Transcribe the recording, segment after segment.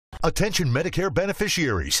Attention Medicare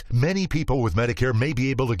beneficiaries. Many people with Medicare may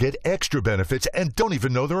be able to get extra benefits and don't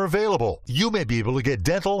even know they're available. You may be able to get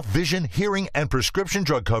dental, vision, hearing, and prescription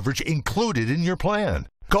drug coverage included in your plan.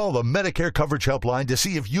 Call the Medicare Coverage Helpline to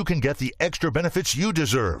see if you can get the extra benefits you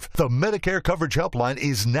deserve. The Medicare Coverage Helpline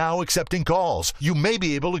is now accepting calls. You may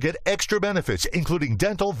be able to get extra benefits, including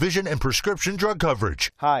dental, vision, and prescription drug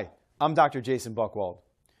coverage. Hi, I'm Dr. Jason Buchwald.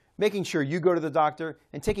 Making sure you go to the doctor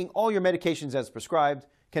and taking all your medications as prescribed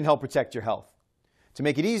can help protect your health. To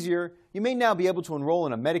make it easier, you may now be able to enroll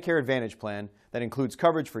in a Medicare Advantage plan that includes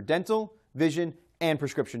coverage for dental, vision, and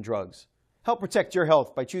prescription drugs. Help protect your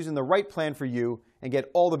health by choosing the right plan for you and get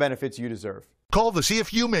all the benefits you deserve. Call to see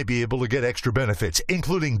if you may be able to get extra benefits,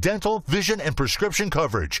 including dental, vision, and prescription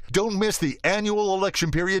coverage. Don't miss the annual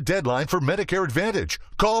election period deadline for Medicare Advantage.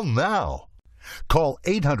 Call now. Call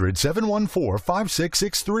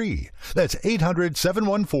 800-714-5663. That's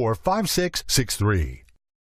 800-714-5663.